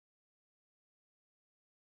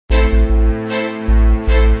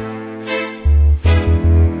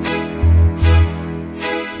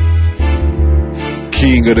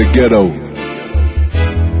King of the ghetto,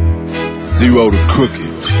 zero to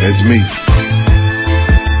crooked, that's me.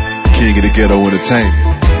 King of the ghetto entertainment,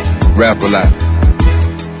 rap a lot,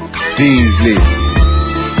 Dean's list,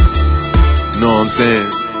 know what I'm saying?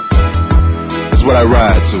 That's what I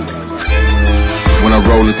ride to when I'm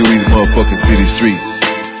rolling through these motherfucking city streets,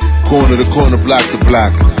 corner to corner, block to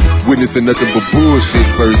block, witnessing nothing but bullshit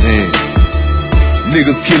firsthand.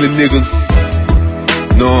 Niggas killing niggas,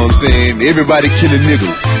 know what I'm saying? Everybody killing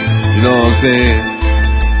niggas, you know what I'm saying?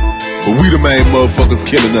 But we the main motherfuckers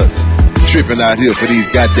killing us, tripping out here for these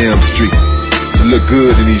goddamn streets. To look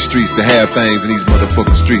good in these streets, to have things in these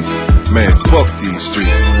motherfucking streets. Man, fuck these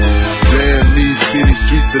streets. Damn, these city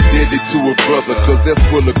streets are deadly to a brother, cause they're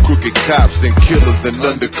full of crooked cops and killers and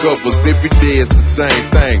undercovers. Every day it's the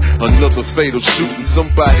same thing, another fatal shooting.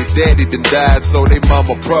 Somebody daddy done died, so they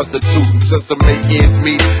mama prostituting just to make ends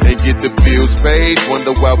meet and get the bills paid.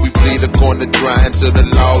 Wonder why we bleed a corner dry until the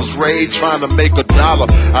laws raid, trying to make $1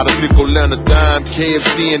 out of nickel and a dime.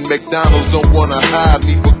 KFC and McDonald's don't wanna hire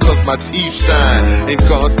me because my teeth shine. In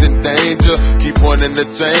constant danger, keep one in the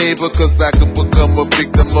chamber, cause I could become a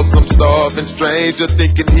victim of some starving stranger,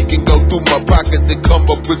 thinking he can go through my pockets and come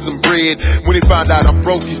up with some bread. When he find out I'm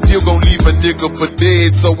broke, he still gon' leave a nigga for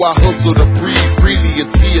dead. So I hustle to breathe freely and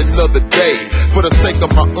see another day. For the sake of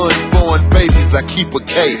my unborn babies, I keep a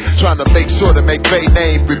K, trying to make sure to make Bay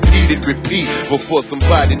name repeat before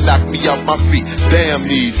somebody knock me off my feet. Damn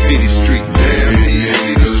these city streets, damn these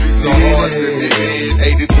city streets so hard to live in.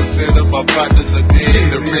 80% of my partners are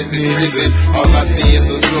dead, the rest in prison. All I see is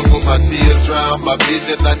the struggle, my tears drown my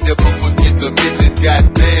vision. I never forget to mention,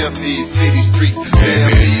 goddamn these city streets.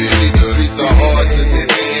 Damn these city streets are hard to live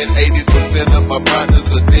in. 80% of my partners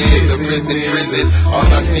are dead, the rest in prison. All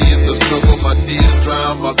I see is the struggle, my tears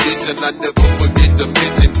drown my vision. I never forget to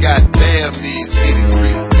mention, goddamn these city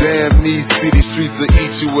streets. Damn, these city streets will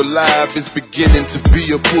eat you alive. It's beginning to be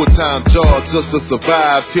a full-time job just to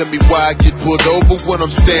survive. Tell me why I get pulled over when I'm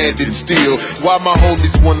standing still. Why my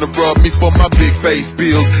homies wanna rob me for my big face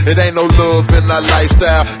bills. It ain't no love in our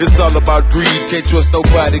lifestyle, it's all about greed. Can't trust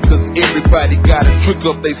nobody cause everybody got a trick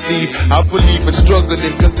up they sleeve. I believe in struggling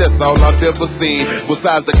cause that's all I've ever seen.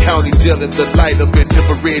 Besides the county jail and the light of an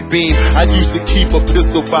infrared beam, I used to keep a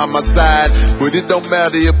pistol by my side. But it don't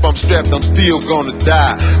matter if I'm strapped, I'm still gonna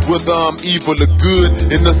die. Whether I'm evil or good,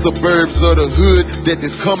 in the suburbs or the hood, that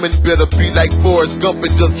is coming better be like Forrest Gump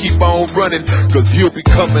and just keep on running, cause he'll be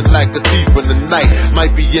coming like a thief in the night.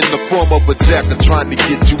 Might be in the form of a jacker trying to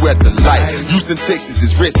get you at the light. Houston, Texas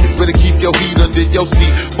is restless, better keep your heat under your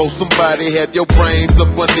seat, for somebody have your brains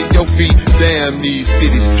up under your feet. Damn these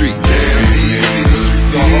city streets, damn these city streets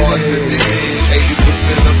so hard to live in.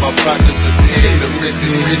 80% of my partners are dead, the rest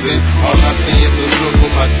in prison. All I see is the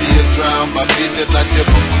struggle, my tears drown my vision. I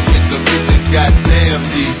never forget to mention, goddamn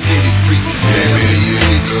these city streets. Damn these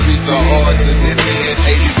city streets are hard to live in.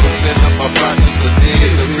 80% of my partners are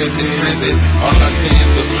dead, the rest in prison. All I see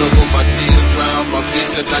is the struggle, my tears drown my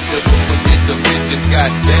vision. I never forget to mention,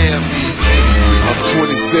 goddamn these city streets. I'm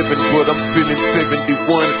 27, but I'm feeling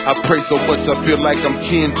 71. I pray so much I feel like I'm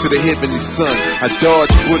kin to the heavenly son. I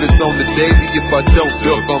dodge bullets on the daily. If I don't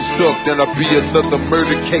duck, I'm stuck. Then I'll be another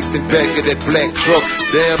murder case in back of that black truck.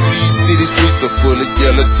 Damn, these city streets are full of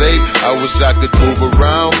yellow tape. I wish I could move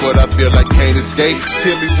around, but I feel like can't escape.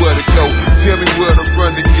 Tell me where to go, tell me where to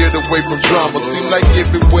run to get away from drama. Seem like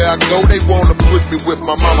everywhere I go, they wanna put me with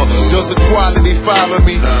my mama. Does equality follow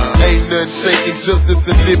me? Ain't nothing shaking, justice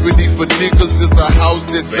and liberty for niggas is a house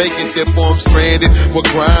that's vacant, therefore I'm stranded where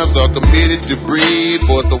crimes are committed to breed.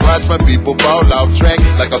 Forced to watch my people fall off track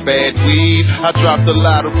like a bad weed. I dropped a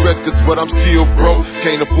lot of records, but I'm still broke.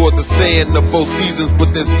 Can't afford to stay in the Four Seasons,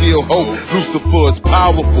 but there's still hope. Lucifer is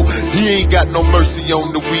powerful, he ain't got no mercy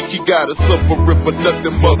on the weak. He gotta suffer for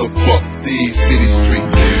nothing, motherfuck these city streets.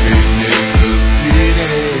 Living in the city,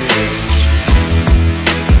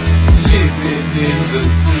 living in the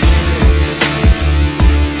city.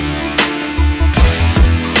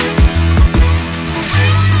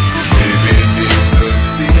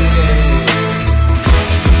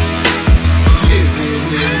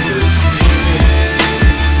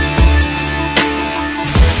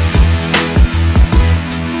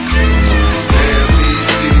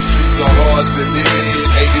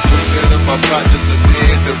 My partners are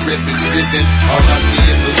dead, the rest in prison. All I see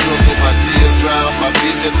is the struggle, my tears drown my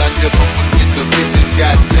vision. I never forget to mention,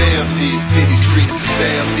 goddamn these city streets.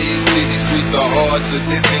 Damn, these city streets are hard to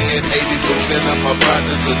live in. 80% of my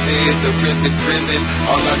partners are dead, the rest in prison.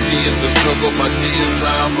 All I see is the struggle, my tears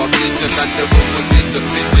drown my vision. I never forget to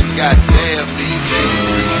mention, goddamn these city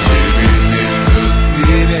streets. Living in the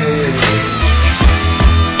city.